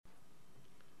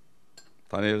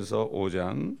다니엘서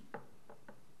 5장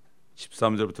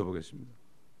 13절부터 보겠습니다.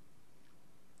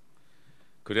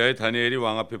 그리하여 다니엘이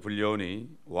왕 앞에 불려오니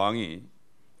왕이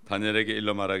다니엘에게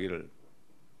일러 말하기를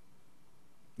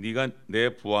네가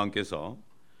내 부왕께서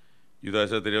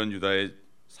유다에서 데려온 유다의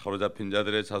사로잡힌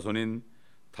자들의 자손인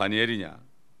다니엘이냐?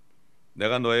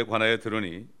 내가 너에 관하여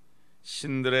들으니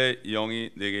신들의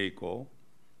영이 네게 있고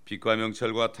빛과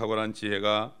명철과 탁월한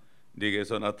지혜가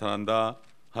네게서 나타난다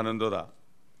하는도다.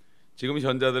 지금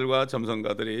현자들과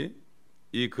점성가들이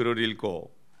이 글을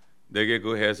읽고 내게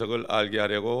그 해석을 알게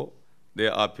하려고 내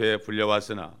앞에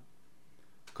불려왔으나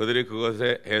그들이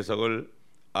그것의 해석을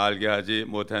알게 하지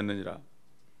못했느니라.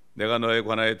 내가 너에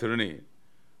관하여 들으니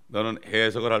너는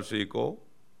해석을 할 수 있고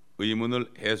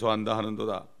의문을 해소한다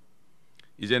하는도다.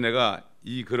 이제 내가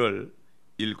이 글을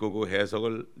읽고 그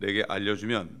해석을 내게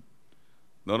알려주면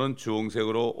너는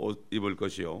주홍색으로 옷 입을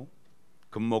것이요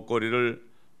금목걸이를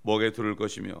목에 두를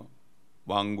것이며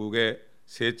왕국의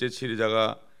셋째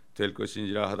치리자가 될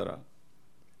것이니라 하더라.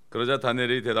 그러자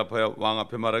다니엘이 대답하여 왕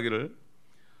앞에 말하기를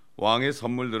왕의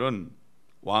선물들은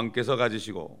왕께서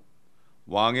가지시고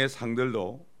왕의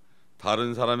상들도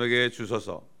다른 사람에게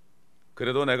주소서.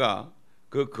 그래도 내가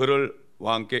그 글을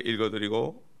왕께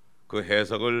읽어드리고 그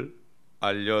해석을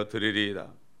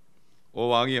알려드리리이다. 오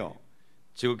왕이여,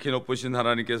 지극히 높으신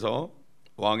하나님께서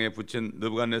왕에 붙인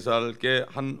느부갓네살께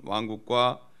한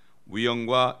왕국과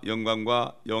위엄과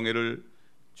영광과 영예를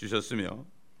주셨으며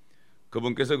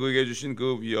그분께서 그에게 주신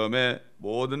그 위엄에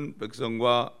모든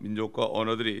백성과 민족과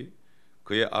언어들이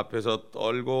그의 앞에서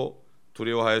떨고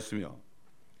두려워하였으며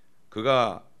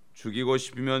그가 죽이고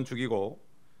싶으면 죽이고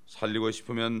살리고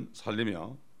싶으면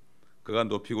살리며 그가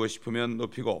높이고 싶으면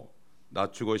높이고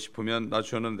낮추고 싶으면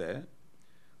낮추었는데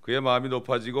그의 마음이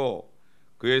높아지고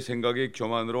그의 생각이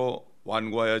교만으로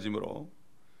완고하여지므로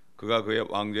그가 그의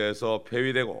왕좌에서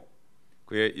폐위되고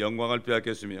그의 영광을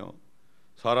빼앗겼으며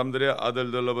사람들의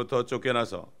아들들로부터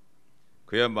쫓겨나서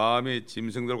그의 마음이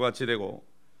짐승들과 같이 되고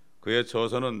그의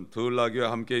저선은 들나귀와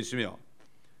함께 있으며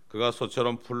그가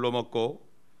소처럼 풀로 먹고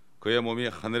그의 몸이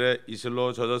하늘의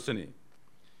이슬로 젖었으니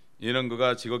이는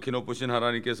그가 지극히 높으신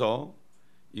하나님께서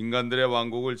인간들의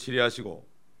왕국을 치리하시고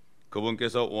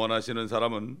그분께서 원하시는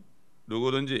사람은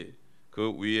누구든지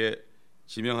그 위에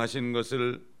지명하신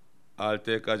것을 알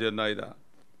때까지였나이다.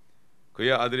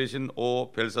 그의 아들이신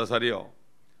오 벨사살이여,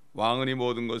 왕은 이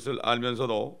모든 것을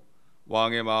알면서도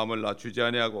왕의 마음을 낮추지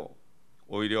아니하고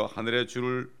오히려 하늘의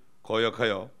주를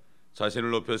거역하여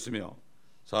자신을 높였으며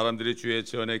사람들이 주의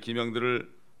전의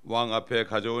기명들을 왕 앞에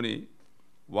가져오니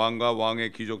왕과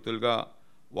왕의 귀족들과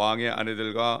왕의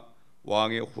아내들과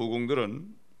왕의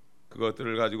후궁들은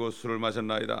그것들을 가지고 술을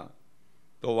마셨나이다.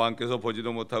 또 왕께서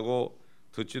보지도 못하고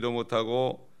듣지도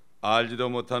못하고 알지도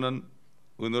못하는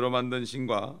은으로 만든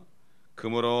신과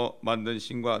금으로 만든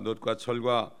신과 놋과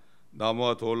철과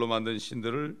나무와 돌로 만든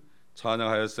신들을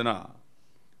찬양하였으나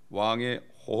왕의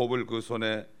호흡을 그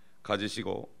손에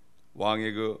가지시고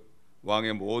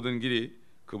왕의 모든 길이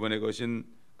그분의 것인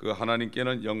그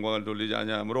하나님께는 영광을 돌리지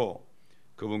아니하므로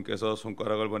그분께서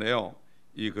손가락을 보내어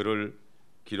이 글이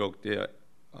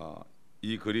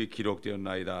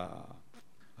기록되었나이다.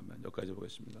 아멘. 여기까지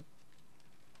보겠습니다.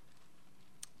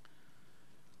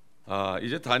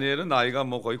 이제 다니엘은 나이가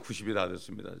거의 90이 다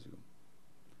됐습니다. 지금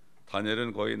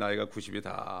다니엘은 거의 나이가 90이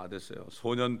다 됐어요.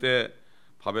 소년 때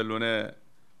바벨론에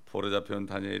포로잡혀온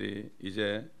다니엘이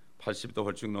이제 80도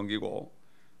훌쩍 넘기고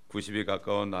 90이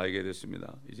가까운 나이게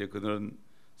됐습니다. 이제 그들은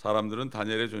사람들은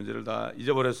다니엘의 존재를 다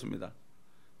잊어버렸습니다.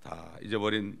 다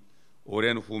잊어버린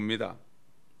오랜 후입니다.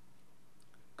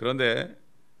 그런데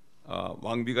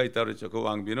왕비가 있다고 그랬죠. 그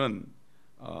왕비는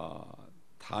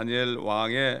다니엘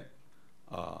왕의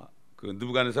그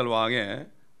느부갓네살 왕의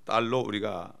딸로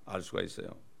우리가 알 수가 있어요.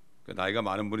 나이가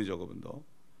많은 분이죠. 그분도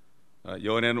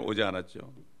연애는 오지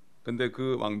않았죠. 근데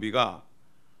그 왕비가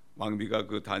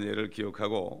그 다니엘을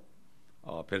기억하고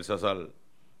벨사살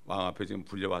왕 앞에 지금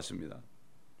불려왔습니다.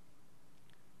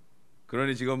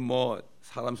 그러니 지금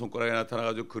사람 손가락에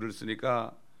나타나가지고 글을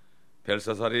쓰니까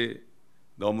벨사살이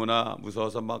너무나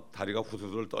무서워서 막 다리가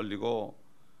후두들 떨리고,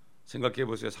 생각해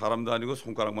보세요. 사람도 아니고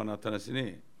손가락만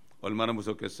나타났으니 얼마나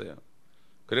무섭겠어요.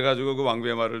 그래가지고 그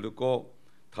왕비의 말을 듣고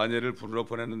다니엘을 부르러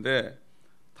보냈는데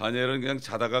다니엘은 그냥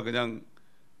자다가 그냥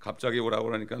갑자기 오라고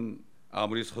그러니까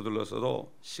아무리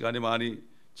서둘렀어도 시간이 많이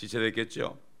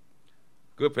지체됐겠죠.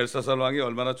 그 벨사살 왕이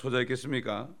얼마나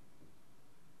초조했겠습니까?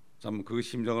 참 그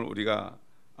심정을 우리가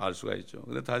알 수가 있죠.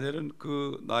 근데 다니엘은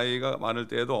그 나이가 많을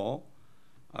때에도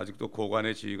아직도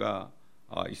고관의 지위가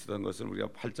있었던 것을 우리가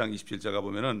 8장 27절가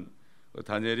보면은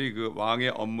다니엘이 그 왕의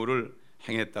업무를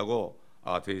행했다고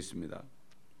되어 있습니다.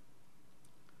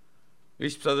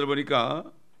 14절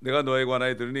보니까 내가 너에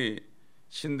관하여 들으니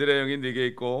신들의 영이 네게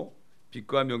있고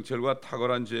빛과 명철과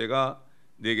탁월한 지혜가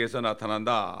네게서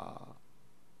나타난다.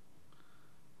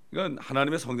 이건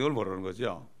하나님의 성령을 모르는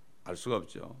거죠. 알 수가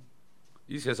없죠.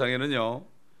 이 세상에는요,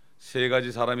 세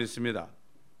가지 사람이 있습니다.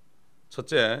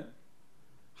 첫째,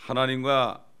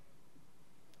 하나님과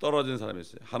떨어진 사람이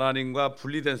있어요. 하나님과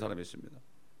분리된 사람이 있습니다.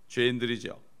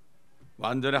 죄인들이죠.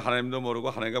 완전히 하나님도 모르고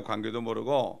하나님과 관계도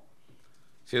모르고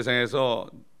세상에서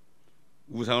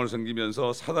우상을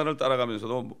섬기면서 사단을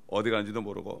따라가면서도 어디 가는지도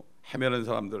모르고 헤매는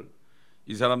사람들,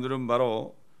 이 사람들은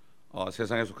바로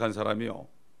세상에 속한 사람이요,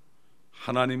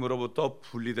 하나님으로부터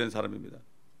분리된 사람입니다.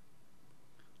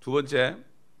 두 번째,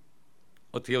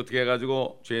 어떻게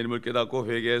해가지고 죄인임을 깨닫고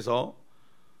회개해서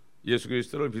예수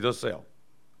그리스도를 믿었어요.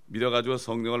 믿어가지고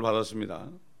성령을 받았습니다.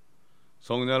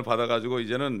 성령을 받아가지고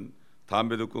이제는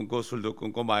담배도 끊고 술도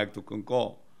끊고 마약도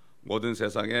끊고 모든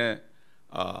세상에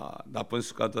나쁜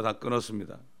습관도 다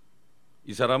끊었습니다.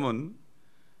 이 사람은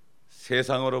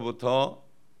세상으로부터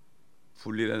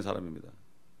분리된 사람입니다.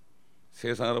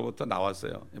 세상으로부터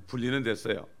나왔어요. 분리는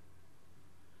됐어요.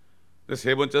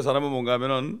 세 번째 사람은 뭔가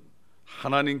하면은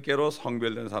하나님께로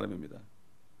성별된 사람입니다.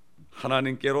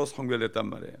 하나님께로 성별됐단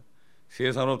말이에요.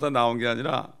 세상으로부터 나온 게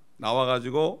아니라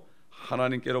나와가지고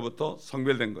하나님께로부터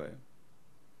성별된 거예요.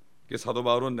 사도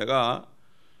바울은 내가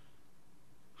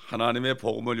하나님의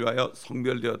복음을 위하여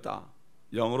성별되었다,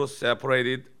 영어로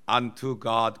separated unto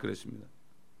God 그랬습니다.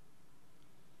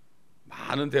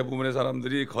 많은 대부분의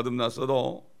사람들이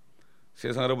거듭났어도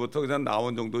세상으로부터 그냥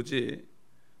나온 정도지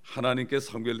하나님께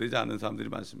성별되지 않는 사람들이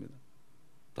많습니다.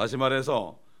 다시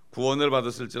말해서 구원을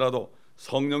받았을지라도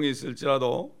성령이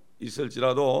있을지라도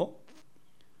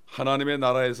하나님의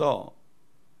나라에서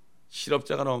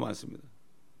실업자가 너무 많습니다.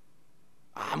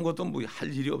 아무것도 뭐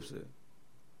할 일이 없어요.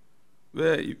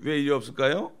 왜 일이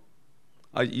없을까요?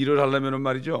 일을 하려면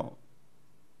말이죠,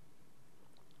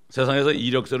 세상에서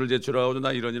이력서를 제출하고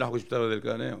나 이런 일 하고 싶다고 될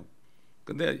거 아니에요.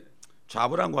 근데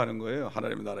잡을 안 구하는 거예요.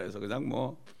 하나님의 나라에서 그냥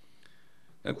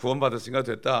그냥 구원받았으니까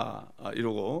됐다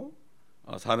이러고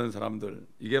사는 사람들,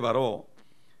 이게 바로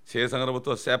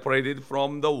세상으로부터 separated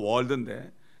from the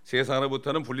world인데,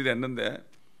 세상으로부터는 분리됐는데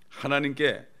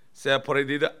하나님께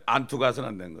separated unto God은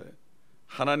안 된 거예요.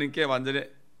 하나님께 완전히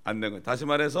안 된 거예요. 다시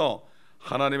말해서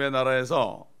하나님의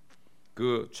나라에서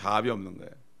그 잡이 없는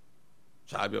거예요.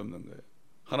 잡이 없는 거예요.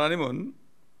 하나님은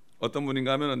어떤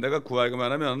분인가 하면 내가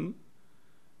구하기만 하면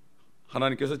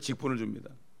하나님께서 직분을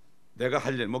줍니다. 내가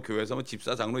할 일, 교회에서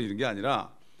집사, 장로 이런 게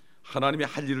아니라 하나님이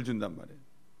할 일을 준단 말이에요.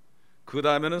 그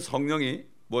다음에는 성령이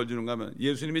뭘 주는가 하면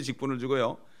예수님이 직분을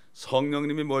주고요,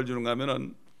 성령님이 뭘 주는가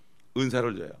하면은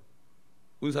은사를 줘요.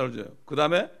 은사를 줘요. 그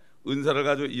다음에 은사를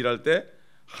가지고 일할 때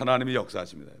하나님이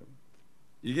역사하십니다, 여러분.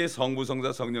 이게 성부,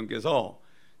 성자, 성령께서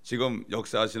지금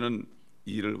역사하시는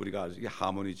일을 우리가 아주, 이게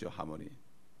하모니죠, 하모니.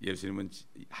 예수님은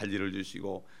할 일을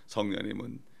주시고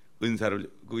성령님은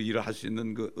은사를, 그 일을 할 수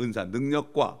있는 그 은사,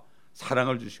 능력과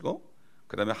사랑을 주시고,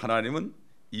 그 다음에 하나님은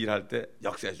일할 때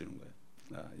역사해 주는 거예요.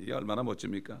 이게 얼마나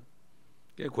멋집니까?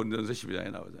 그게 고린도전서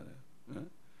 12장에 나오잖아요.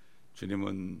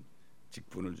 주님은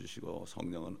직분을 주시고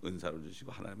성령은 은사를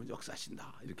주시고 하나님은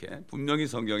역사하신다, 이렇게 분명히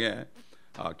성경에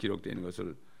기록되어 있는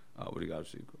것을 우리가 알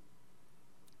수 있고,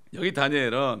 여기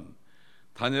다니엘은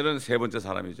세 번째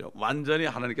사람이죠. 완전히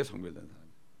하나님께 성별된 사람,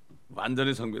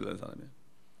 완전히 성별된 사람이에요.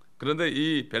 그런데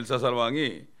이 벨사살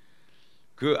왕이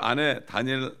그 안에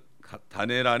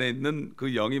다니엘 안에 있는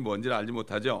그 영이 뭔지를 알지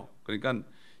못하죠. 그러니까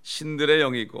신들의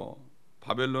영이 있고,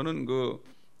 바벨론은 그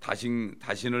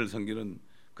다신을 섬기는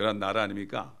그런 나라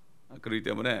아닙니까? 그렇기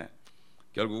때문에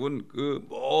결국은 그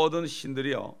모든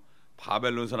신들이요,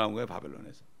 바벨론에서 나온 거예요.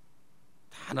 바벨론에서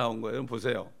다 나온 거예요.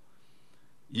 보세요.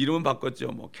 이름은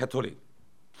바꿨죠. 캐톨릭,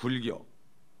 불교,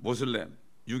 모슬렘,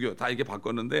 유교 다 이렇게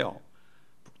바꿨는데요,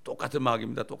 똑같은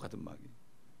마귀입니다. 똑같은 마귀.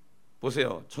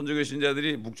 보세요. 천주교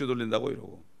신자들이 묵주 돌린다고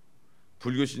이러고,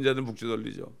 불교 신자들은 묵주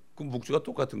돌리죠. 그 묵주가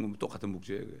똑같은 건 똑같은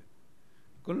묵주예요.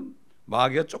 그걸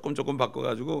마귀가 조금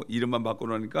바꿔가지고 이름만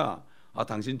바꿔놓으니까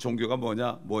당신 종교가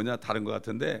뭐냐 다른 것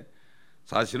같은데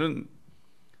사실은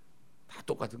다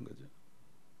똑같은 거죠.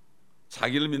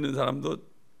 자기를 믿는 사람도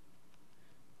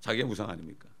자기의 우상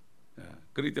아닙니까?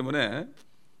 그렇기 때문에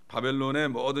바벨론의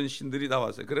모든 신들이 다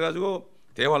왔어요. 그래가지고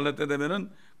대환란 때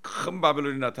되면은 큰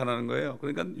바벨론이 나타나는 거예요.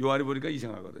 그러니까 요한이 보니까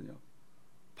이상하거든요.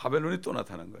 바벨론이 또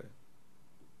나타난 거예요.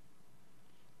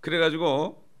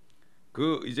 그래가지고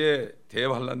그 이제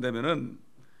대환란 되면은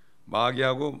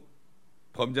마귀하고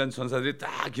범죄한 천사들이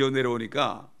다 기어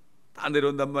내려오니까 다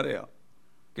내려온단 말이에요.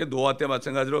 노아 때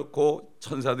마찬가지로 그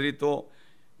천사들이 또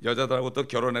여자들하고 또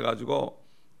결혼해가지고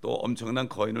또 엄청난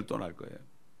거인을 또 낳을 거예요.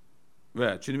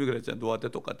 왜? 주님이 그랬잖아요. 노아 때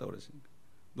똑같다고 그랬으니까.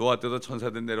 노아 때도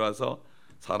천사들 내려와서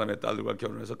사람의 딸들과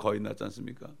결혼해서 거인 낳지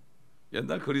않습니까?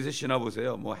 옛날 그리스 신화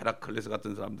보세요. 뭐 헤라클레스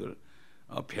같은 사람들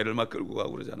배를 막 끌고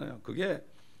가고 그러잖아요. 그게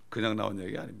그냥 나온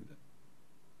얘기가 아닙니다.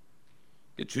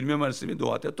 주님의 말씀이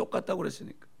노아 때 똑같다고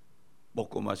그랬으니까.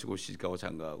 먹고 마시고 시집가고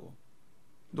장가하고,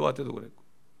 노아 때도 그랬고,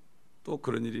 또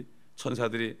그런 일이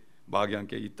천사들이 마귀와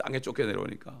함께 이 땅에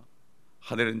쫓겨내려오니까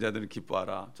하늘의 자들은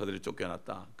기뻐하라, 저들이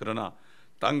쫓겨났다. 그러나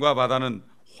땅과 바다는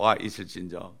화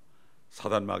있을진저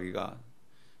사단 마귀가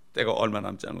때가 얼마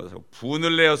남지 않은 것으로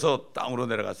분을 내어서 땅으로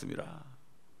내려갔습니다.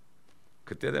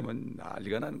 그때 되면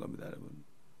난리가 나는 겁니다, 여러분.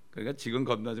 그러니까 지금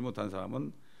겁나지 못한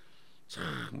사람은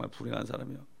정말 불행한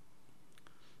사람이요.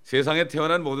 세상에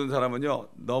태어난 모든 사람은요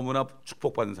너무나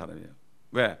축복받은 사람이에요.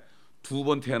 왜?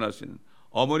 2번 태어날 수 있는,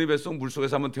 어머니 뱃속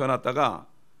물속에서 한번 태어났다가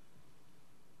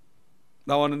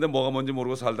나왔는데 뭐가 뭔지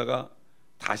모르고 살다가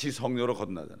다시 성녀로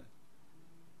거듭나잖아요.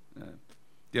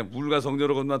 물과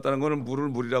성녀로 건넜다는 거는 물을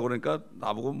물이라고 그러니까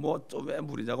나보고 뭐 또 왜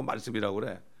물이냐고 말씀이라고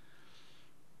그래.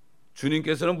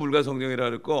 주님께서는 물과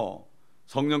성령이라 그랬고,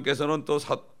 성령께서는 또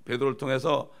베드로를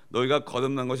통해서 너희가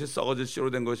거듭난 것이 썩어질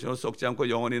씨로 된 것이요 썩지 않고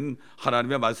영원히 있는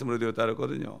하나님의 말씀으로 되었다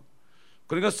그랬거든요.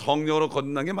 그러니까 성령으로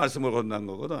거듭난 게 말씀으로 거듭난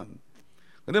거거든.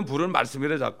 근데 물은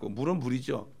말씀이래 자꾸. 물은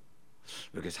물이죠.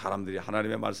 이렇게 사람들이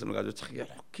하나님의 말씀을 가지고 참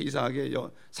이렇게 이상하게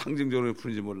상징적으로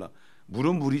푸는지 몰라.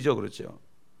 물은 물이죠, 그렇죠.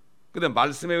 근데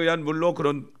말씀에 의한 물로,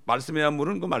 그런 말씀에 의한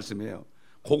물은 그 말씀이에요.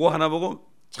 그거 하나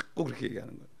보고 자꾸 그렇게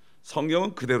얘기하는 거예요.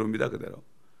 성경은 그대로입니다, 그대로.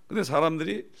 근데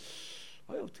사람들이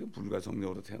어떻게 물과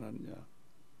성령으로 태어났느냐,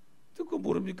 그거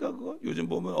모릅니까? 그거 요즘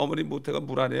보면 어머니 모태가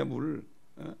물 아니에요, 물.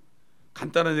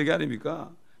 간단한 얘기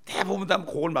아닙니까? 대부분 다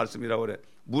그걸 말씀이라고 그래.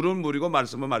 물은 물이고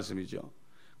말씀은 말씀이죠.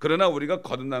 그러나 우리가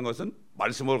거듭난 것은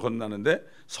말씀으로 거듭나는데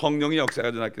성령이 역사가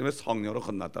일어났기 때문에 성령으로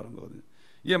거듭났다는 거거든요.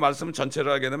 이게 말씀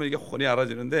전체를 하게 되면 이게 혼이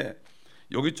알아지는데,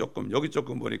 여기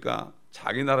조금 보니까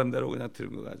자기 나름대로 그냥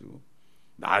들은 거 가지고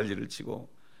난리를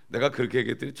치고, 내가 그렇게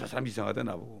얘기했더니 저 사람 이상하다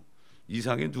나보고.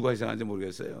 이상해, 누가 이상한지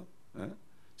모르겠어요.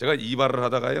 제가 이발을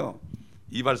하다가요,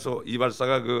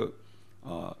 이발사가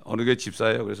어느 게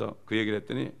집사예요. 그래서 그 얘기를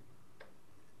했더니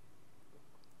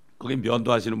거기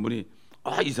면도하시는 분이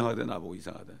이상하다 나보고,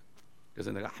 이상하다.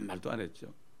 그래서 내가 한 말도 안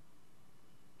했죠.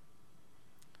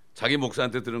 자기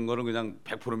목사한테 들은 거는 그냥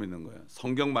 100% 믿는 거예요.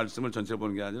 성경 말씀을 전체를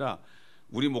보는 게 아니라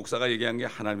우리 목사가 얘기한 게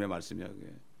하나님의 말씀이야.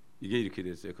 이게 이렇게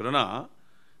됐어요. 그러나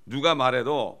누가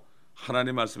말해도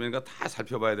하나님 말씀이니까 다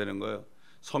살펴봐야 되는 거예요.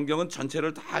 성경은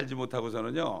전체를 다 알지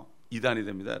못하고서는요 이단이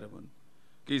됩니다, 여러분.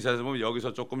 이사에서 보면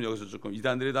여기서 조금 여기서 조금,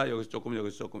 이단들이 다 여기서 조금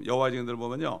여기서 조금. 여호와 증인들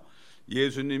보면요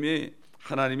예수님이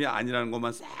하나님이 아니라는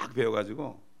것만 싹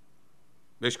배워가지고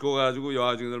멕시코 가가지고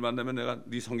여호와 증인들 만나면 내가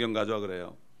네 성경 가져와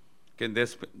그래요.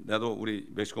 나도 우리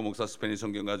멕시코 목사 스페니쉬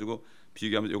성경 가지고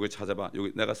비교하면 요거 찾아봐.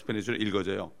 여기 내가 스페니쉬를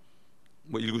읽어줘요.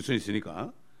 뭐 읽을 수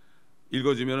있으니까.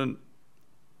 읽어주면은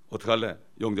어떡할래?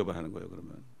 영접을 하는 거예요.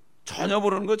 그러면 전혀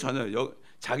모르는 거, 전혀.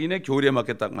 자기네 교리에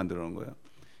맞게 딱 만들어 놓은 거예요.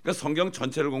 그러니까 성경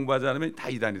전체를 공부하지 않으면 다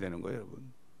이단이 되는 거예요,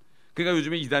 여러분. 그러니까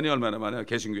요즘에 이단이 얼마나 많아요.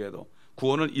 개신교에도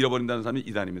구원을 잃어버린다는 사람이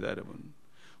이단입니다, 여러분.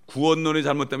 구원론이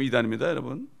잘못되면 이단입니다,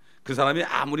 여러분. 그 사람이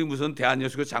아무리 무슨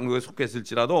대한예수교 장로에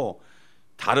속했을지라도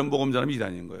다른 복음 전하면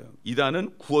이단인 거예요.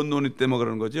 이단은 구원론이 때문에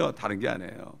그러는 거죠. 다른 게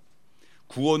아니에요.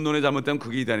 구원론이 잘못되면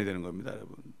그게 이단이 되는 겁니다,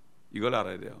 여러분. 이걸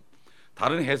알아야 돼요.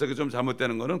 다른 해석이 좀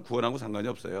잘못되는 거는 구원하고 상관이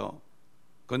없어요.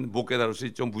 그건 못 깨달을 수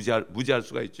있죠. 무지할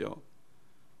수가 있죠.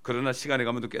 그러나 시간이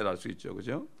가면 또 깨달을 수 있죠,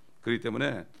 그죠? 그렇기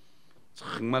때문에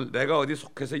정말 내가 어디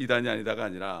속해서 이단이 아니다가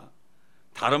아니라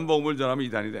다른 복음을 전하면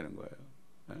이단이 되는 거예요.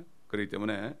 그렇기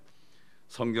때문에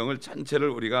성경을 전체를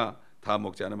우리가 다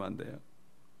먹지 않으면 안 돼요.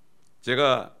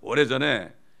 제가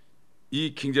오래전에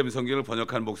이 킹제임스 성경을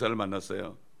번역한 목사를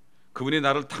만났어요. 그분이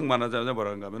나를 탁 만나자마자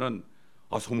뭐라는가 하면은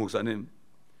송 목사님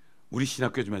우리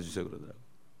신학교 좀 해주세요 그러더라고요.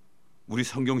 우리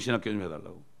성경 신학교 좀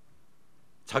해달라고.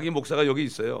 자기 목사가 여기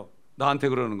있어요. 나한테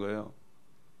그러는 거예요.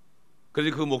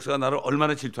 그래서 그 목사가 나를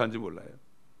얼마나 질투하는지 몰라요.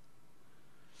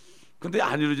 근데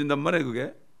안 이루어진단 말이에요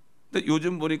그게. 근데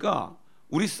요즘 보니까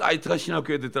우리 사이트가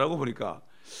신학교에 됐더라고. 보니까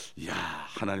이야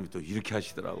하나님이 또 이렇게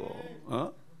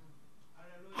하시더라고.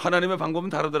 하나님의 방법은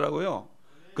다르더라고요.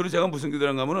 그리고 제가 무슨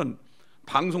기도를 하면은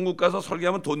방송국 가서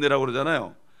설교하면 돈 내라고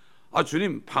그러잖아요.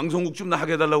 주님 방송국 좀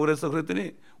하게 해달라고 그랬어.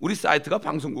 그랬더니 우리 사이트가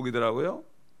방송국이더라고요.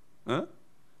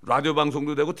 라디오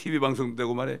방송도 되고 TV 방송도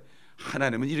되고 말이에요.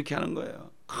 하나님은 이렇게 하는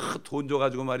거예요. 돈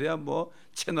줘가지고 말이야 뭐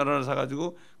채널 하나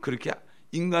사가지고 그렇게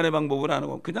인간의 방법을 안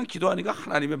하고 그냥 기도하니까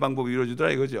하나님의 방법이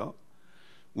이루어지더라 이거죠.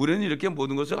 우리는 이렇게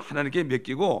모든 것을 하나님께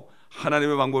맡기고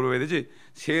하나님의 방법으로 해야 되지,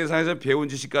 세상에서 배운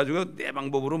지식 가지고 내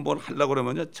방법으로 뭘 하려고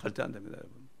그러면요 절대 안 됩니다,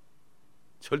 여러분.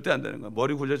 절대 안 되는 거야.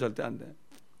 머리 굴려 절대 안 돼.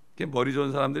 머리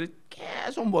좋은 사람들이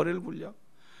계속 머리를 굴려.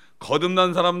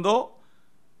 거듭난 사람도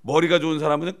머리가 좋은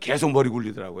사람은 계속 머리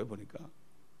굴리더라고요. 보니까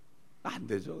안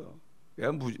되죠.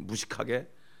 그냥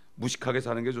무식하게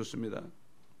사는 게 좋습니다.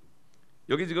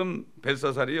 여기 지금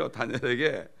벨사살이요,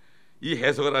 다니엘에게 이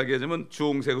해석을 하게 되면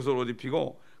주홍색 옷을 옷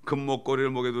입히고 금목걸이를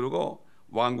목에 두르고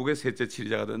왕국의 셋째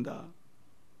치리자가 된다.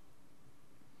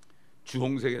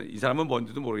 주홍색, 이 사람은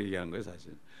뭔지도 모르게 얘기하는 거예요.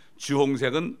 사실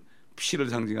주홍색은 피를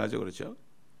상징하죠. 그렇죠?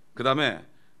 그 다음에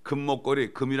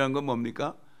금목걸이, 금이란 건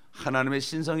뭡니까? 하나님의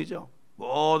신성이죠.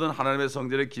 모든 하나님의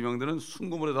성전의 기명들은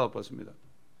순금으로 다 덮었습니다.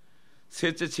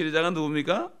 셋째 치리자가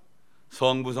누굽니까?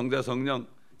 성부, 성자, 성령,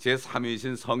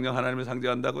 제3위이신 성령 하나님을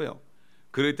상징한다고요.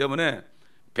 그렇기 때문에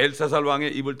벨사살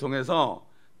왕의 입을 통해서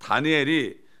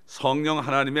다니엘이 성령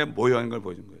하나님의 모형인 걸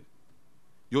보여준 거예요.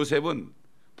 요셉은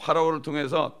파라오를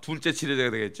통해서 둘째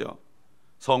치리자가 되겠죠.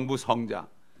 성부, 성자,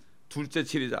 둘째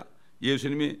치리자.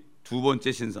 예수님이 두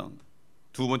번째 신성,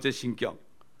 두 번째 신격,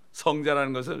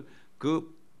 성자라는 것을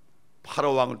그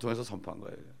파라오 왕을 통해서 선포한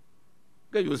거예요.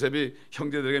 그러니까 요셉이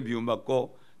형제들에게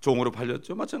미움받고 종으로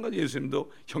팔렸죠. 마찬가지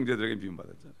예수님도 형제들에게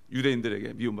미움받았잖아요.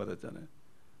 유대인들에게 미움받았잖아요.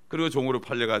 그리고 종으로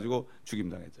팔려가지고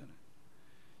죽임당했잖아요.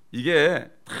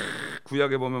 이게 다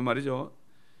구약에 보면 말이죠,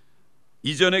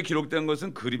 이전에 기록된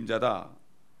것은 그림자다.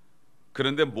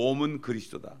 그런데 몸은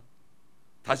그리스도다.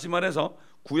 다시 말해서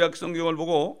구약 성경을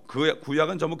보고 그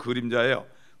구약은 전부 그림자예요.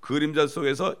 그림자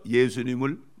속에서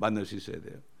예수님을 만날 수 있어야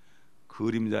돼요.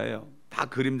 그림자예요. 다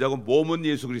그림자고 몸은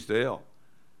예수 그리스도예요.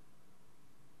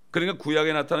 그러니까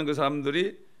구약에 나타난 그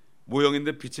사람들이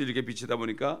모형인데 빛을 이렇게 비치다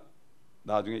보니까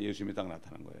나중에 예수님이 딱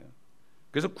나타난 거예요.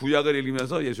 그래서 구약을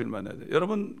읽으면서 예수님을 만나야 돼요.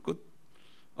 여러분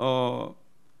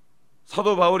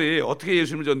사도 바울이 어떻게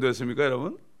예수님을 전도했습니까?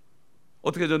 여러분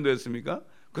어떻게 전도했습니까?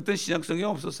 그때는 신약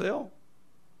성경 없었어요.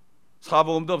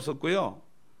 사복음도 없었고요.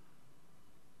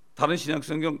 다른 신약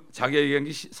성경 자기가 얘기한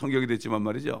게 성경이 됐지만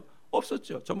말이죠,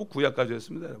 없었죠. 전부 구약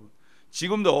가지고였습니다. 여러분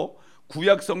지금도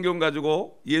구약 성경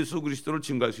가지고 예수 그리스도를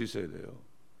증거할 수 있어야 돼요.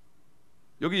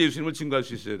 여기 예수님을 증거할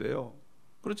수 있어야 돼요.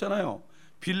 그렇잖아요.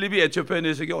 빌립이 에티오피아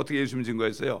내세계 어떻게 예수님을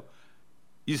증거했어요?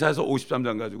 이사야서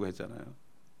 53장 가지고 했잖아요.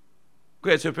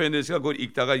 그 에티오피아 내세가 그걸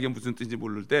읽다가 이게 무슨 뜻인지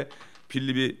모를 때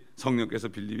빌립이, 성령께서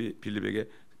빌립에게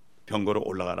병거로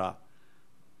올라가라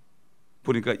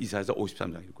보니까 이사야서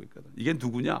 53장 읽고 있거든. 이게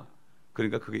누구냐?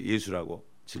 그러니까 그게 예수라고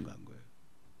증거한 거예요.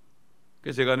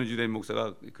 그래서 제가 아는 유대인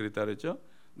목사가 그랬다 그랬죠.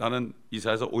 나는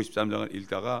이사야서 53장을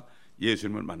읽다가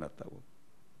예수님을 만났다고,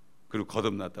 그리고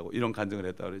거듭났다고, 이런 간증을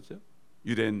했다 그랬죠.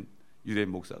 유대인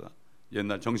목사가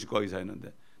옛날 정신과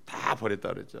의사였는데 다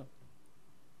버렸다 그랬죠.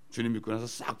 주님 믿고 나서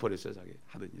싹 버렸어요. 자기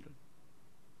하던 일을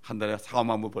한 달에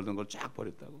 4-5만 번 벌던 걸 쫙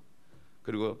버렸다고.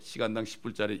 그리고 시간당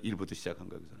 10불짜리 일부터 시작한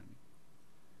거예요, 그 사람이.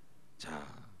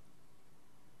 자,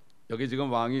 여기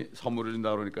지금 왕이 선물을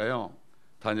준다 그러니까요,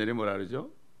 다니엘이 뭐라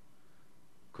그러죠?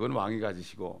 그건 왕이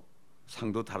가지시고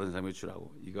상도 다른 사람이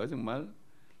주라고. 이거 정말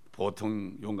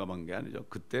보통 용감한 게 아니죠.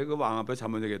 그때 그 왕 앞에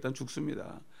잘못 얘기했다면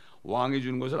죽습니다. 왕이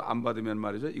주는 것을 안 받으면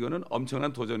말이죠, 이거는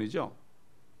엄청난 도전이죠.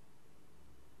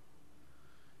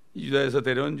 유다에서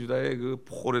데려온 유다의 그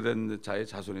오래된 자의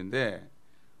자손인데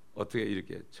어떻게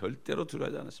이렇게 절대로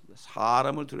두려워하지 않았습니다.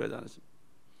 사람을 두려워하지 않았습니다.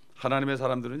 하나님의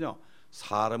사람들은요,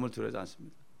 사람을 두려워하지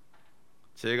않습니다.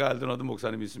 제가 알던 어떤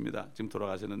목사님이 있습니다. 지금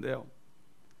돌아가셨는데요.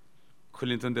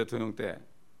 클린턴 대통령 때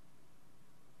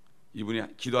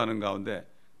이분이 기도하는 가운데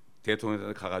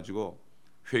대통령한테 가가지고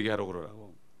회개하라고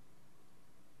그러라고.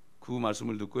 그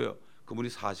말씀을 듣고요, 그분이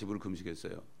 40일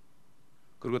금식했어요.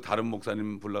 그리고 다른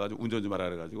목사님 불러가지고 운전 좀 하라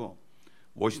그래가지고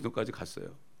워싱턴까지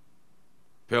갔어요.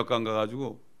 백악관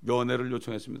가가지고 면회를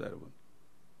요청했습니다. 여러분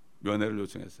면회를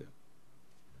요청했어요.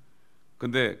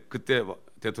 근데 그때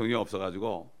대통령이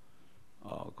없어가지고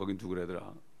거긴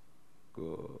누구래더라,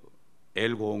 그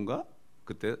엘고인가?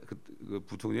 그때 그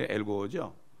부통령이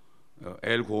엘고죠.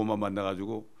 엘고만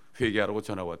만나가지고 회개하라고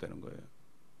전화가 왔다는 거예요.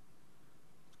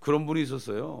 그런 분이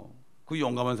있었어요. 그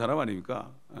용감한 사람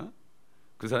아닙니까?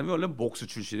 그 사람이 원래 목수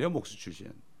출신이에요. 목수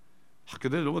출신.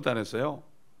 학교도 일도 못 다녔어요.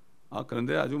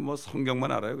 그런데 아주 뭐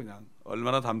성경만 알아요. 그냥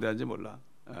얼마나 담대한지 몰라.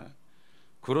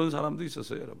 그런 사람도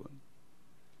있었어요, 여러분.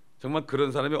 정말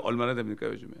그런 사람이 얼마나 됩니까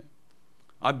요즘에?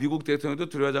 미국 대통령도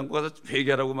두려워하지 않고 가서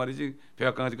회개하라고 말이지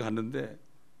백악관까지 갔는데,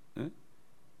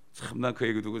 참 난 그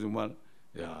얘기 듣고 정말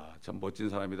야, 참 멋진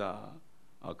사람이다,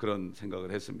 그런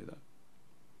생각을 했습니다.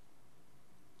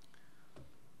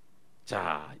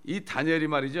 자, 이 다니엘이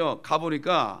말이죠,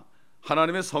 가보니까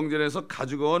하나님의 성전에서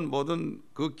가지고 온 모든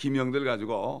그 기명들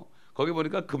가지고 거기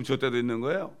보니까 금초대도 있는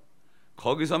거예요.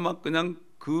 거기서 막 그냥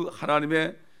그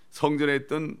하나님의 성전에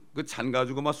있던 그 잔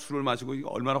가지고 막 술을 마시고, 이거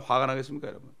얼마나 화가 나겠습니까,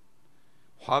 여러분?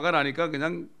 화가 나니까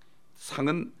그냥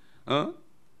상은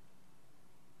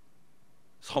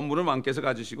선물은 왕께서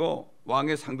가지시고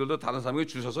왕의 상들도 다른 사람에게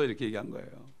주셔서 이렇게 얘기한 거예요.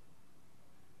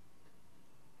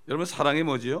 여러분, 사랑이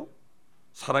뭐지요?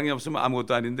 사랑이 없으면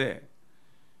아무것도 아닌데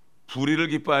불의를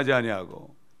기뻐하지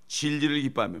아니하고 진리를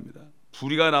기뻐합니다.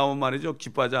 불의가 나오면 말이죠,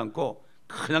 기뻐하지 않고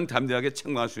그냥 담대하게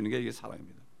책망할 수 있는 게 이게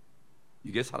사랑입니다.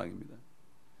 이게 사랑입니다.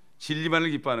 진리만을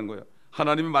기뻐하는 거예요.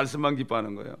 하나님의 말씀만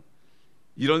기뻐하는 거예요.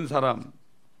 이런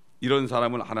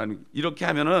사람을 하나님, 이렇게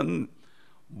하면은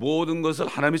모든 것을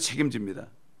하나님이 책임집니다.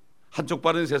 한쪽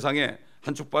발은 세상에,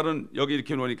 한쪽 발은 여기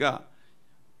이렇게 놓으니까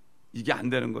이게 안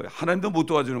되는 거예요. 하나님도 못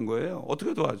도와주는 거예요.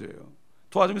 어떻게 도와줘요?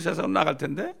 도와주면 세상은 나갈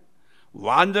텐데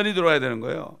완전히 들어와야 되는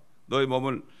거예요. 너희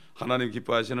몸을 하나님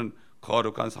기뻐하시는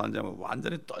거룩한 산자면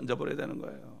완전히 던져버려야 되는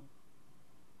거예요.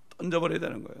 던져버려야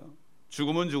되는 거예요.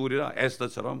 죽으면 죽으리라,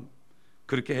 에스더처럼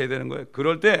그렇게 해야 되는 거예요.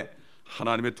 그럴 때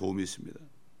하나님의 도움이 있습니다.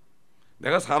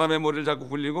 내가 사람의 머리를 자꾸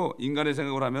굴리고 인간의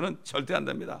생각을 하면은 절대 안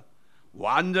됩니다.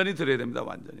 완전히 들어야 됩니다.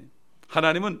 완전히.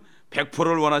 하나님은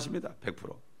 100%를 원하십니다.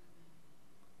 100%.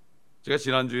 제가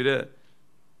지난 주일에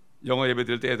영어 예배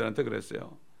드릴 때 애들한테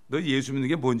그랬어요. 너 예수 믿는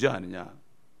게 뭔지 아느냐?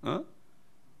 어?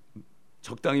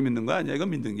 적당히 믿는 거 아니야? 이거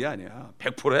믿는 게 아니야.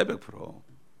 100%야, 100%.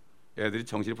 애들이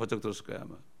정신이 번쩍 들었을 거야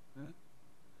아마.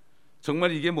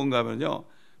 정말 이게 뭔가 하면요,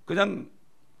 그냥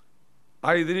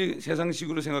아이들이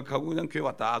세상식으로 생각하고 그냥 교회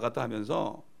왔다 갔다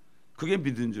하면서 그게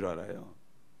믿는 줄 알아요.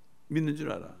 믿는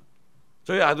줄 알아.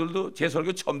 저희 아들도 제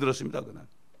설교 처음 들었습니다. 그날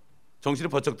정신이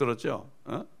번쩍 들었죠.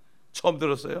 처음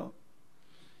들었어요.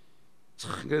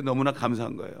 참, 그래 너무나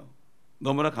감사한 거예요.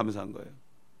 너무나 감사한 거예요.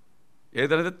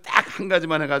 애들한테 딱 한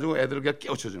가지만 해가지고 애들을 그냥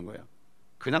깨우쳐주는 거예요.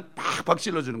 그냥 팍팍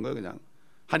찔러주는 거예요. 그냥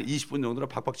한 20분 정도로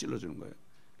팍팍 찔러주는 거예요.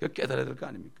 그냥 깨달아야 될 거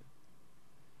아닙니까?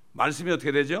 말씀이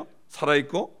어떻게 되죠?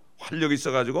 살아있고 활력이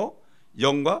있어가지고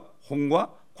영과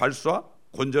홍과 괄수와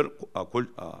관절을,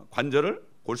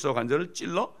 골수와 관절을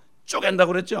찔러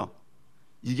쪼갠다고 그랬죠.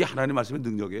 이게 하나님의 말씀의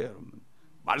능력이에요. 여러분,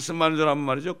 말씀만 전하면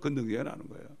말이죠, 그 능력이 나는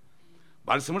거예요.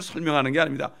 말씀을 설명하는 게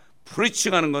아닙니다.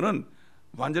 프리칭하는 거는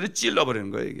완전히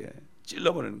찔러버리는 거예요. 이게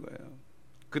찔러버리는 거예요.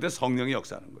 그때 성령이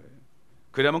역사하는 거예요.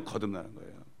 그래야만 거듭나는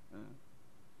거예요.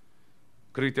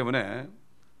 그렇기 때문에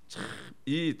참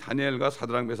이 다니엘과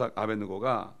사드락 메삭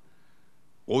아벳느고가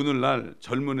오늘날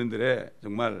젊은이들의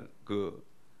정말 그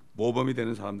모범이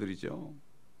되는 사람들이죠.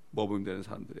 모범이 되는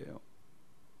사람들이에요.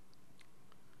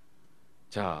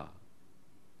 자,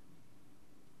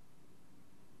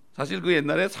 사실 그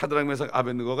옛날에 사드락 메삭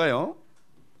아벳느고가요,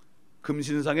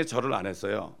 금신상에 절을 안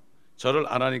했어요. 절을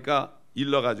안 하니까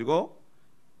일러가지고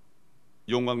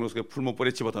용광로 속에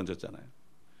풀목불에 집어 던졌잖아요.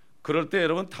 그럴 때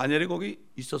여러분, 다니엘이 거기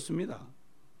있었습니다.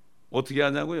 어떻게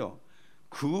하냐고요?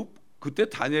 그때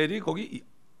다니엘이 거기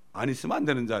안 있으면 안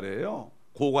되는 자리예요.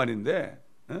 고관인데,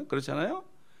 그렇잖아요.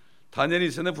 다니엘이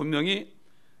있었는데 분명히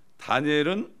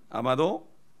다니엘은 아마도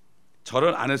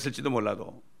절을 안 했을지도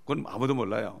몰라도, 그건 아무도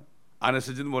몰라요. 안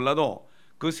했을지도 몰라도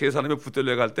그 세 사람이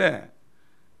붙들려 갈 때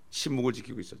침묵을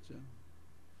지키고 있었죠.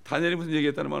 다니엘이 무슨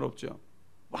얘기했다는 말 없죠.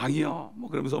 왕이요, 뭐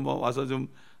그러면서 뭐 와서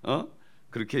좀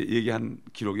그렇게 얘기한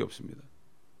기록이 없습니다.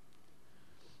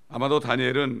 아마도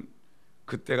다니엘은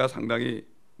그때가 상당히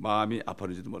마음이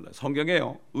아팠는지도 몰라요.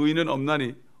 성경에요, 의인은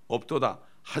없나니 없도다,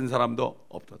 한 사람도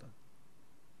없도다.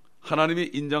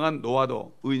 하나님이 인정한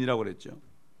노아도 의인이라고 그랬죠.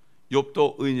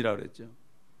 욥도 의인이라고 그랬죠.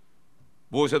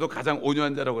 모세도 가장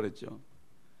온유한 자라고 그랬죠.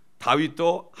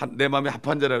 다윗도 내 마음에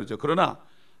합한 자라고 그랬죠. 그러나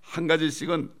한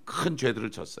가지씩은 큰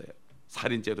죄들을 졌어요.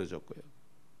 살인죄도 졌고요.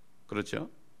 그렇죠?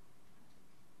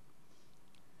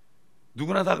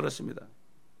 누구나 다 그렇습니다.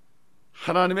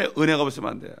 하나님의 은혜가 없으면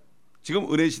안 돼요.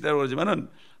 지금 은혜 시대라고 그러지만은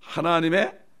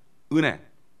하나님의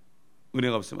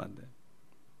은혜가 없으면 안 돼요.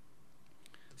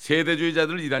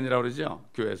 세대주의자들을 이단이라고 그러죠.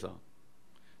 교회에서.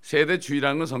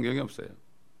 세대주의라는 건 성경에 없어요.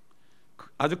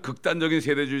 아주 극단적인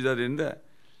세대주의자들인데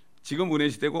지금 은혜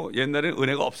시대고 옛날에는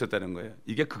은혜가 없었다는 거예요.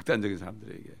 이게 극단적인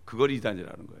사람들이에요. 이게. 그걸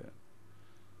이단이라는 거예요.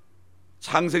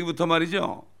 창세기부터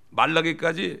말이죠,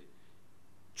 말라기까지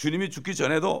주님이 죽기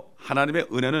전에도 하나님의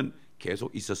은혜는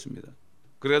계속 있었습니다.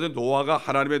 그래가지고 노아가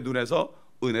하나님의 눈에서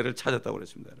은혜를 찾았다고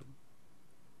그랬습니다. 여러분,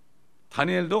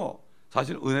 다니엘도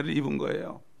사실 은혜를 입은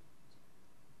거예요.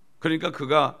 그러니까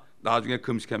그가 나중에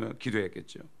금식하며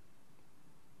기도했겠죠.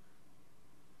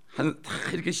 다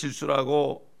이렇게 실수를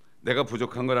하고 내가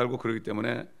부족한 걸 알고 그러기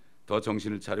때문에 더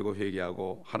정신을 차리고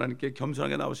회개하고 하나님께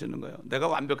겸손하게 나올 수 있는 거예요. 내가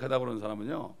완벽하다고 그러는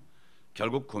사람은요,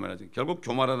 결국 교만하지. 결국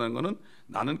교만하다는 거는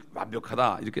나는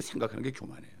완벽하다 이렇게 생각하는 게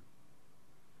교만이에요.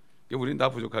 우리는 다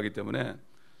부족하기 때문에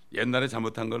옛날에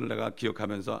잘못한 걸 내가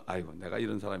기억하면서 아이고 내가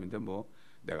이런 사람인데 뭐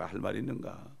내가 할 말이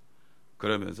있는가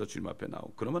그러면서 주님 앞에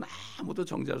나오고 그러면 아무도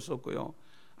정죄할 수 없고요,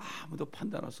 아무도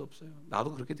판단할 수 없어요.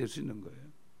 나도 그렇게 될 수 있는 거예요.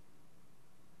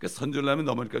 선지를 하면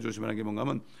넘어질까 조심하는 게 뭔가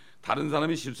하면 다른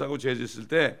사람이 실수하고 죄 짓을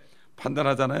때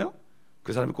판단하잖아요.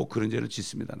 그 사람이 꼭 그런 죄를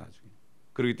짓습니다 나중에.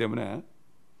 그렇기 때문에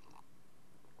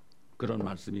그런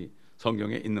말씀이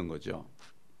성경에 있는 거죠.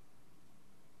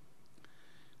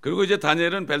 그리고 이제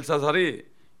다니엘은 벨사살이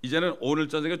이제는 오늘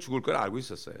저녁에 죽을 걸 알고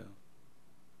있었어요.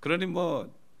 그러니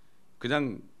뭐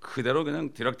그냥 그대로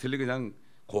그냥 디럭틸리 그냥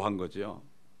고한 거죠.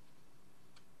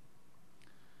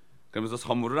 그러면서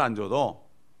선물을 안 줘도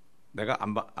내가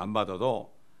안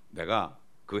받아도 내가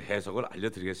그 해석을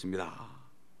알려드리겠습니다.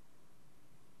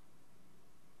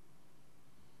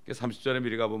 30절에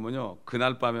미리 가보면요,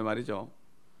 그날 밤에 말이죠,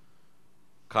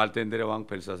 갈대인들의 왕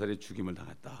벨사살이 죽임을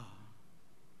당했다.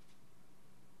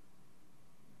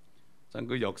 참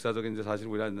그 역사적인 이제 사실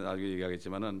우리가 나중에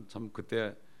얘기하겠지만은 참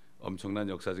그때 엄청난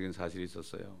역사적인 사실이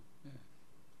있었어요.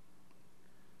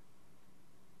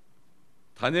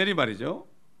 다니엘이 말이죠,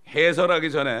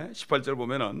 해설하기 전에 18절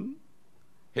보면은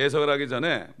해석을 하기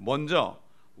전에 먼저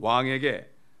왕에게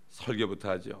설교부터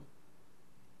하죠.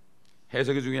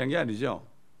 해석이 중요한 게 아니죠.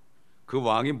 그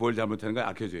왕이 뭘 잘못하는 걸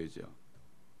알려줘야죠.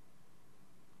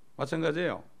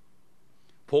 마찬가지예요.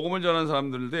 복음을 전하는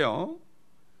사람들도요,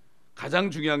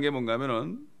 가장 중요한 게 뭔가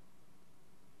하면은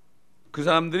그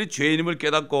사람들이 죄인임을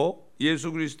깨닫고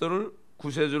예수 그리스도를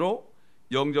구세주로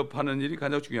영접하는 일이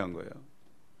가장 중요한 거예요.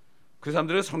 그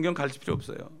사람들의 성경 가르칠 필요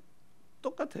없어요.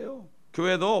 똑같아요.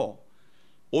 교회도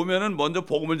오면은 먼저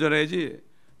복음을 전해야지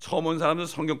처음 온 사람들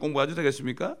성경 공부하지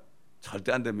되겠습니까?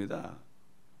 절대 안 됩니다.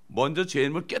 먼저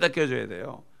죄인임을 깨닫게 해줘야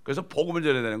돼요. 그래서 복음을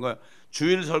전해야 되는 거예요.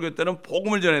 주일 설교 때는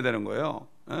복음을 전해야 되는 거예요.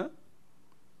 에?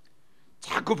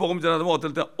 자꾸 복음 전하다 보면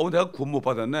어떨 때 내가 구원 못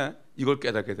받았네, 이걸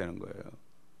깨닫게 되는 거예요.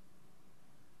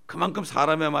 그만큼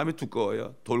사람의 마음이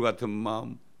두꺼워요. 돌 같은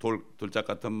마음, 돌짝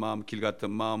같은 마음, 길 같은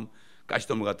마음,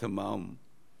 가시덤불 같은 마음.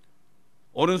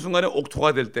 어느 순간에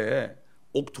옥토가 될 때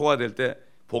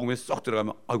복음에 쏙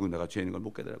들어가면 아이고 내가 죄인인 걸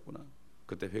못 깨달았구나.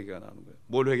 그때 회개가 나오는 거예요.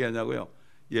 뭘 회개하냐고요?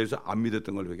 예수 안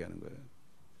믿었던 걸 회개하는 거예요.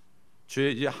 죄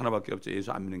이제 하나밖에 없죠.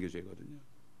 예수 안 믿는 게 죄거든요.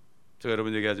 제가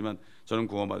여러분 얘기하지만 저는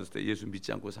구원받았을 때 예수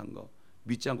믿지 않고 산 거,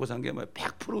 믿지 않고 산 게 뭐예요?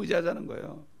 100% 의지하자는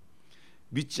거예요.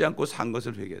 믿지 않고 산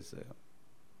것을 회개했어요.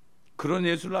 그런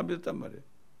예수를 안 믿었단 말이에요.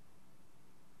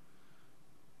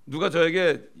 누가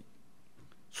저에게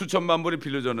수천만 불이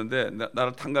빌려줬는데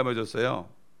나를 탕감해 줬어요.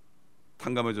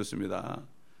 탕감해 줬습니다.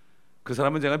 그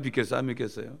사람은 제가 믿겠어요? 안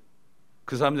믿겠어요?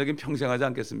 그 사람 여긴 평생 하지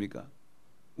않겠습니까?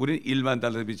 우리는 1만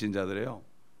달러 빚진 자들이에요.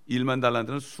 1만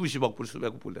달러는 수십억 불,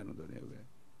 수백억 불 되는 돈이에요.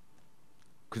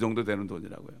 그 정도 되는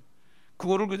돈이라고요.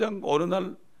 그거를 그냥 어느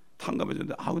날 탕감해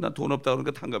줬는데, 아우 나 돈 없다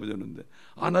그러니까 탕감해 줬는데,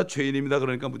 나 죄인입니다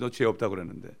그러니까 너 죄 없다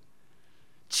그랬는데,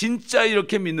 진짜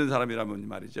이렇게 믿는 사람이라면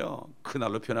말이죠,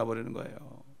 그날로 변화버리는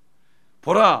거예요.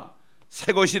 보라,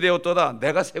 새 것이 되었도다.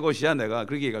 내가 새 것이야, 내가.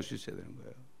 그렇게 얘기할 수 있어야 되는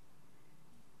거예요.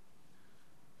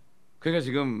 그러니까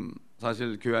지금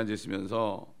사실 교회 앉아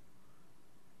있으면서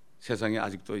세상에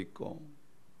아직도 있고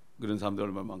그런 사람들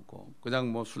얼마나 많고,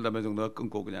 그냥 뭐 술 담배 정도가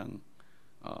끊고 그냥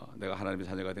내가 하나님의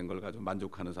자녀가 된 걸 가지고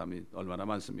만족하는 사람이 얼마나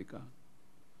많습니까?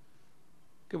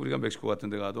 그러니까 우리가 멕시코 같은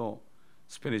데 가도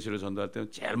스페니쉬를 전도할 때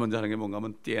제일 먼저 하는 게 뭔가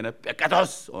하면 tiene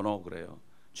pecados o no 그래요.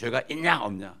 죄가 있냐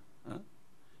없냐,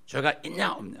 죄가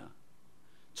있냐 없냐.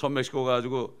 처음 멕시코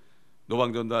가가지고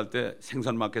노방 전도할 때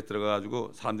생선 마켓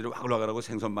들어가가지고 사람들이 와글와글하고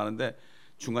생선 많은데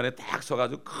중간에 딱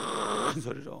서가지고 큰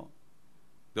소리로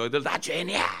너희들 다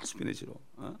죄인이야, 스페니쉬로.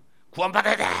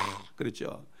 구원받아야 돼.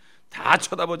 그랬죠. 다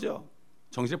쳐다보죠.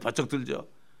 정신이 번쩍 들죠.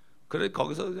 그래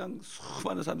거기서 그냥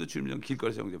수많은 사람들 주님을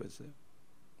길거리에서 영접했어요.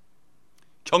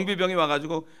 경비병이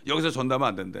와가지고 여기서 전도하면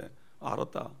안 된대.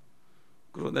 알았다.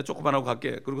 그리고 내가 조그만 하고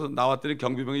갈게. 그러고서 나왔더니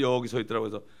경비병이 여기 서 있더라고요.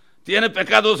 그래서 tiene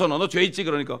pecados 너 죄 있지?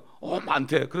 그러니까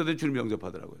많대. 그러더니 주님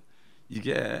영접하더라고요.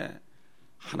 이게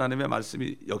하나님의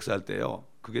말씀이 역사할 때요,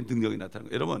 그게 능력이 나타나는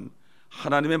거예요. 여러분,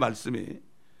 하나님의 말씀이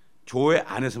교회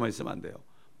안에서만 있으면 안 돼요.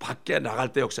 밖에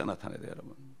나갈 때 역사가 나타나야 돼요,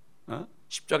 여러분.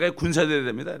 십자가에 군사되어야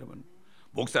됩니다, 여러분.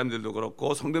 목사님들도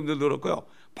그렇고 성도님들도 그렇고요.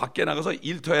 밖에 나가서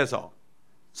일터에서,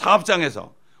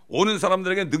 사업장에서 오는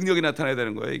사람들에게 능력이 나타나야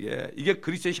되는 거예요. 이게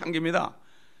그리스도의 향기입니다.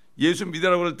 예수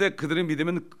믿으라고 그럴 때 그들이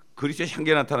믿으면 그리스도의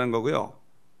향기가 나타나는 거고요.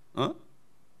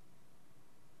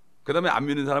 그 다음에 안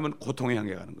믿는 사람은 고통의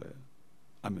향기가 가는 거예요.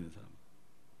 안 믿는 사람은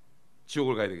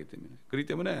지옥을 가야 되기 때문에. 그렇기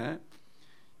때문에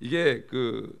이게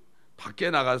그 밖에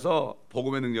나가서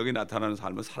복음의 능력이 나타나는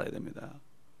삶을 살아야 됩니다.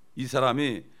 이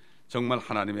사람이 정말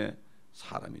하나님의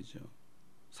사람이죠.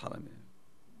 사람이에요.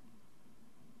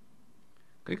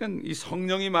 그러니까 이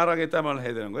성령이 말하겠다면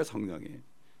해야 되는 거예요. 성령이.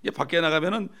 이게 밖에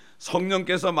나가면은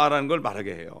성령께서 말하는 걸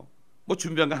말하게 해요. 뭐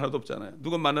준비한 거 하나도 없잖아요.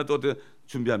 누구 만나도 어떻게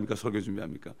준비합니까? 설교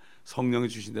준비합니까? 성령이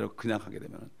주신 대로 그냥 하게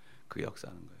되면 그게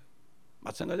역사하는 거예요.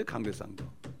 마찬가지 강대상도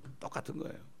똑같은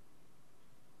거예요.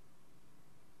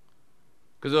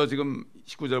 그래서 지금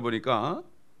 19절 보니까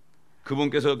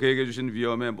그분께서 그에게 주신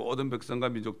위엄에 모든 백성과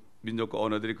민족과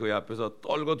언어들이 그의 앞에서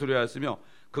떨고 두려워하였으며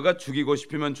그가 죽이고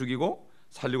싶으면 죽이고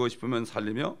살리고 싶으면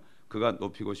살리며 그가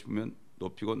높이고 싶으면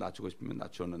높이고 낮추고 싶으면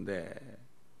낮추었는데,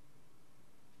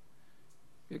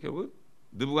 결국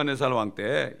느부갓네살 왕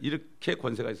때 이렇게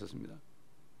권세가 있었습니다.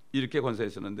 이렇게 권세가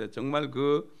있었는데 정말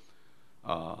그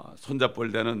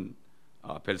손잡벌 되는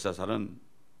벨사살은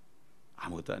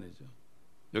아무것도 아니죠.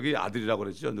 여기 아들이라고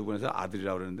그랬죠. 느부갓네살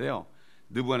아들이라고 그러는데요,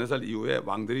 느부갓네살 이후에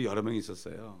왕들이 여러 명이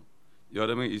있었어요.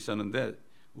 여러 명이 있었는데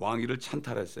왕위를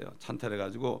찬탈했어요.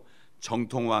 찬탈해가지고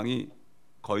정통왕이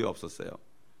거의 없었어요.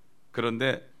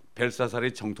 그런데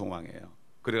벨사살이 정통왕이에요.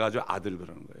 그래가지고 아들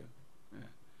그러는 거예요.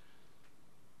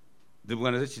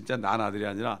 느부갓네살 진짜 난 아들이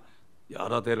아니라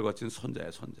여러 대를 거친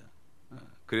손자예요, 손자.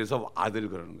 그래서 아들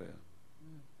그러는 거예요.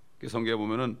 성경에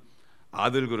보면은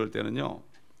아들 그럴 때는요,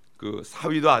 그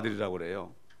사위도 아들이라고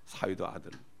그래요. 사위도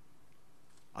아들,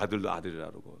 아들도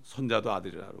아들이라고 그러고 손자도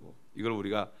아들이라고 그러고. 이걸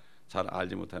우리가 잘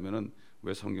알지 못하면은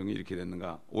왜 성경이 이렇게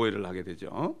됐는가 오해를 하게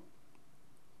되죠.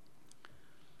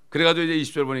 그래가지고 이제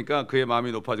 20절 보니까 그의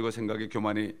마음이 높아지고 생각이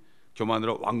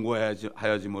교만으로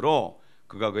완고하여짐으로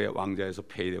그가 그의 왕자에서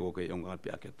폐위되고 그의 영광을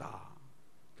빼앗겼다.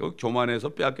 결국 교만해서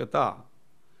빼앗겼다.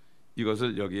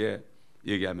 이것을 여기에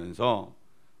얘기하면서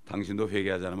당신도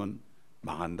회개하지 않으면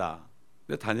망한다.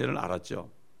 근데 다니엘은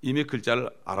알았죠. 이미 글자를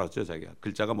알았죠. 자기가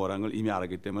글자가 뭐라는 걸 이미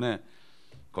알았기 때문에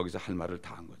거기서 할 말을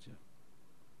다 한 거죠.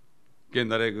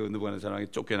 옛날에 그 느부갓네살 왕이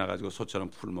쫓겨나가지고 소처럼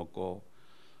풀 먹고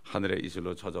하늘에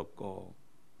이슬로 젖었고,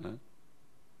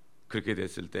 그렇게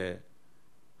됐을 때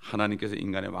하나님께서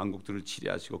인간의 왕국들을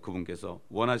치리하시고 그분께서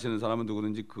원하시는 사람은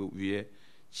누구든지 그 위에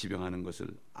지병하는 것을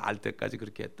알 때까지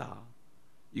그렇게 했다.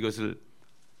 이것을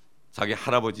자기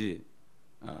할아버지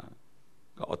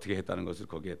어떻게 했다는 것을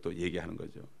거기에 또 얘기하는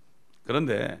거죠.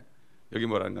 그런데 여기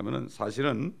뭐라는가 하면은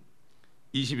사실은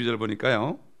 22절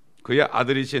보니까요, 그의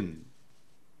아들이신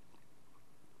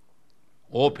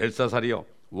오 벨사살이여,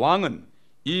 왕은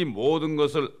이 모든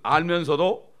것을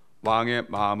알면서도 왕의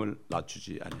마음을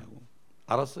낮추지 아니하고.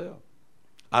 알았어요.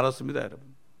 알았습니다,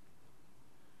 여러분.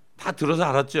 다 들어서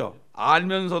알았죠.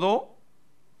 알면서도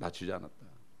낮추지 않았다.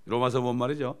 로마서 본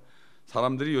말이죠.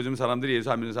 사람들이, 요즘 사람들이,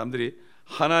 예수 안 믿는 사람들이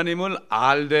하나님을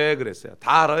알되 그랬어요.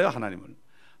 다 알아요.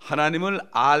 하나님을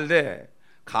알되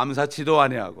감사치도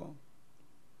아니하고.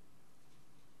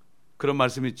 그런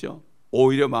말씀 있죠.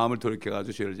 오히려 마음을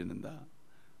돌이켜가지고 죄를 짓는다.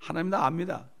 하나님 다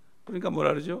압니다. 그러니까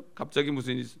뭐라 그러죠? 갑자기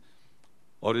무슨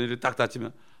어린이를 딱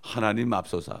다치면 하나님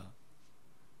앞서사.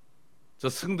 저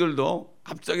승들도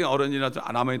갑자기 어른이나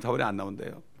나만이 타월이 안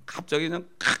나온대요. 갑자기 그냥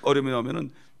칵 어려움이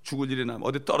나오면은 죽을 일이 나면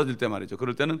어디 떨어질 때 말이죠.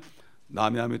 그럴 때는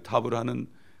남이 탑을 하는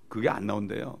그게 안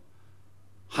나온대요.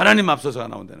 하나님 앞서서가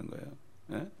나온다는 거예요.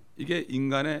 예? 이게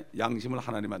인간의 양심을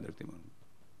하나님 만들기 때문에.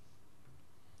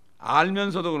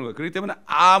 알면서도 그런 거예요. 그렇기 때문에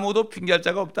아무도 핑계할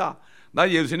자가 없다. 나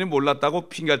예수님 몰랐다고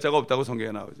핑계할 자가 없다고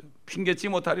성경에 나오죠. 핑계치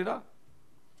못하리라.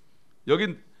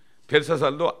 여기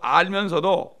벨사살도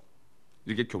알면서도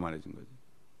이렇게 교만해진 거죠.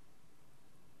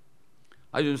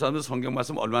 요즘 사람들 성경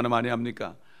말씀 얼마나 많이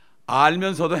합니까?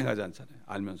 알면서도 행하지 않잖아요.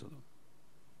 알면서도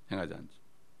행하지 않죠.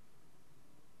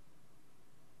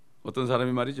 어떤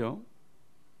사람이 말이죠,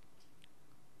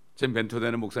 제 멘토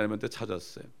되는 목사님한테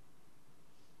찾았어요.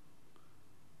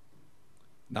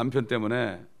 남편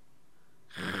때문에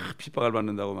핍박을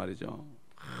받는다고 말이죠.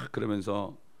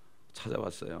 그러면서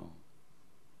찾아왔어요.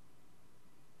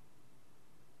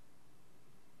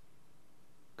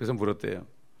 그래서 물었대요.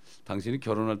 당신이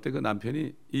결혼할 때 그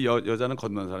남편이, 이 여자는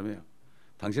거듭난 사람이에요.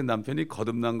 당신 남편이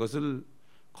거듭난 것을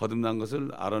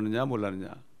알았느냐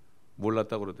몰랐느냐.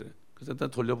 몰랐다고 그러더래요. 그래서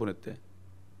일단 돌려보냈대.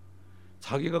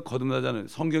 자기가 거듭나지 않은,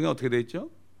 성경에 어떻게 돼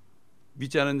있죠?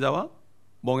 믿지 않은 자와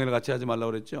멍에를 같이 하지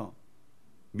말라고 그랬죠.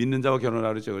 믿는 자와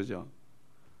결혼하라고 그랬죠. 그렇죠?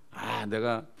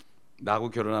 내가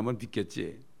나하고 결혼하면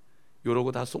믿겠지.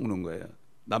 이러고 다 속는 거예요.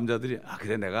 남자들이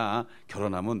그래 내가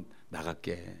결혼하면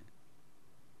나갈게.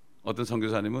 어떤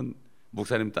선교사님은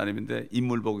목사님 따님인데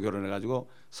인물 보고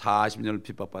결혼해가지고 40년을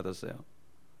핍박받았어요.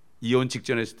 이혼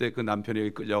직전에 있을 때 그 남편이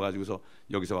여기 끌려가지고서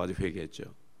여기서 와가지고 회개했죠.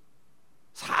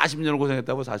 40년을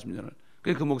고생했다고. 40년을.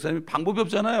 그러니까 그 목사님이 방법이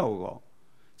없잖아요. 그거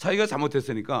자기가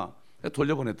잘못했으니까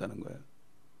돌려보냈다는 거예요.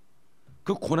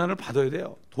 그 고난을 받아야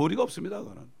돼요. 도리가 없습니다.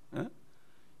 그거는. 예?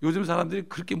 요즘 사람들이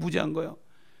그렇게 무지한 거예요.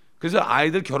 그래서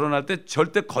아이들 결혼할 때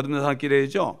절대 거듭난 사람끼리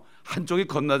해야죠. 한쪽이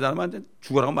거듭나지 않으면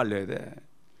죽어라고 말려야 돼.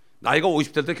 나이가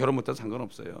 50대 때 결혼 못해도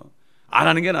상관없어요. 안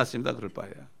하는 게 낫습니다. 그럴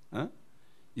바에야.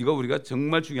 이거 우리가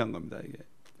정말 중요한 겁니다. 이게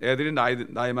애들이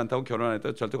나이 많다고 결혼 안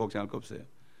했다고 절대 걱정할 거 없어요.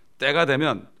 때가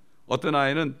되면 어떤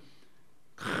아이는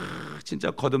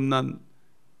진짜 거듭난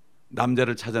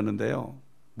남자를 찾았는데요,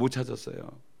 못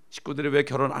찾았어요. 식구들이 왜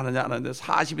결혼 안 하냐 안 하는데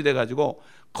 40이 돼가지고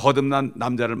거듭난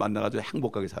남자를 만나가지고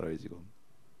행복하게 살아요. 지금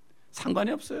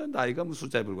상관이 없어요. 나이가 무슨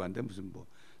숫자에 불과한데 무슨 뭐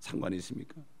상관이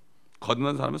있습니까?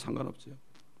 거듭난 사람은 상관없죠.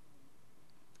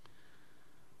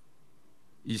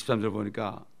 23절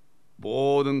보니까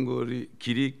모든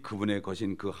길이 그분의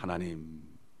것인 그 하나님.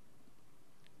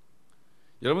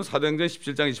 여러분 사도행전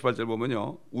 17장 28절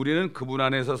보면요, 우리는 그분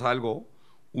안에서 살고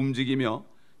움직이며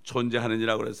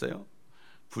존재하느니라고 그랬어요.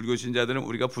 불교 신자들은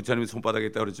우리가 부처님의 손바닥에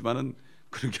있다고 그러지만은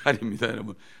그런 게 아닙니다.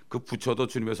 여러분, 그 부처도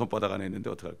주님의 손바닥 안에 있는데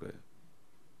어떡할 거예요?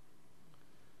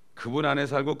 그분 안에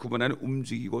살고 그분 안에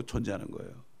움직이고 존재하는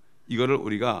거예요. 이거를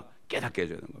우리가 깨닫게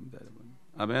해줘야 되는 겁니다, 여러분.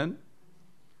 아멘.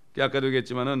 아까도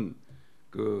얘기했지만은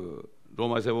그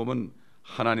로마서에 보면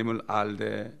하나님을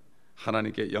알되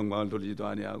하나님께 영광을 돌리지도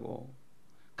아니하고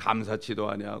감사치도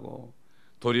아니하고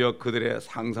도리어 그들의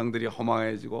상상들이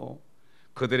허망해지고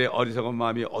그들의 어리석은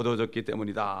마음이 어두워졌기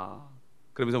때문이다.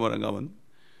 그러면서 뭐라는가 하면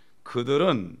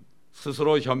그들은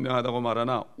스스로 현명하다고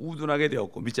말하나 우둔하게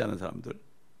되었고, 믿지 않는 사람들,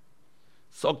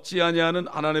 썩지 아니하는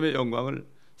하나님의 영광을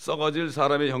썩어질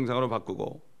사람의 형상으로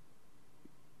바꾸고,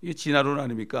 이게 진화론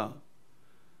아닙니까?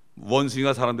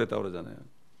 원숭이가 사람 됐다고 그러잖아요.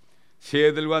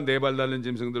 새들과 네 발 달린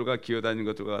짐승들과 기어다니는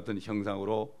것들과 같은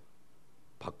형상으로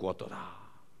바꾸었도다.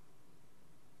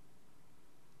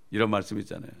 이런 말씀이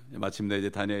있잖아요. 마침내 이제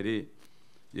다니엘이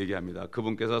얘기합니다.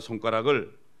 그분께서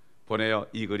손가락을 보내어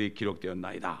이 글이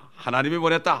기록되었나이다. 하나님이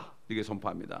보냈다. 이렇게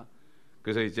선포합니다.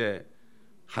 그래서 이제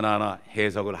하나하나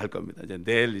해석을 할 겁니다. 이제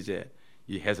내일 이제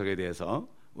이 해석에 대해서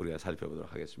우리가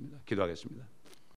살펴보도록 하겠습니다. 기도하겠습니다.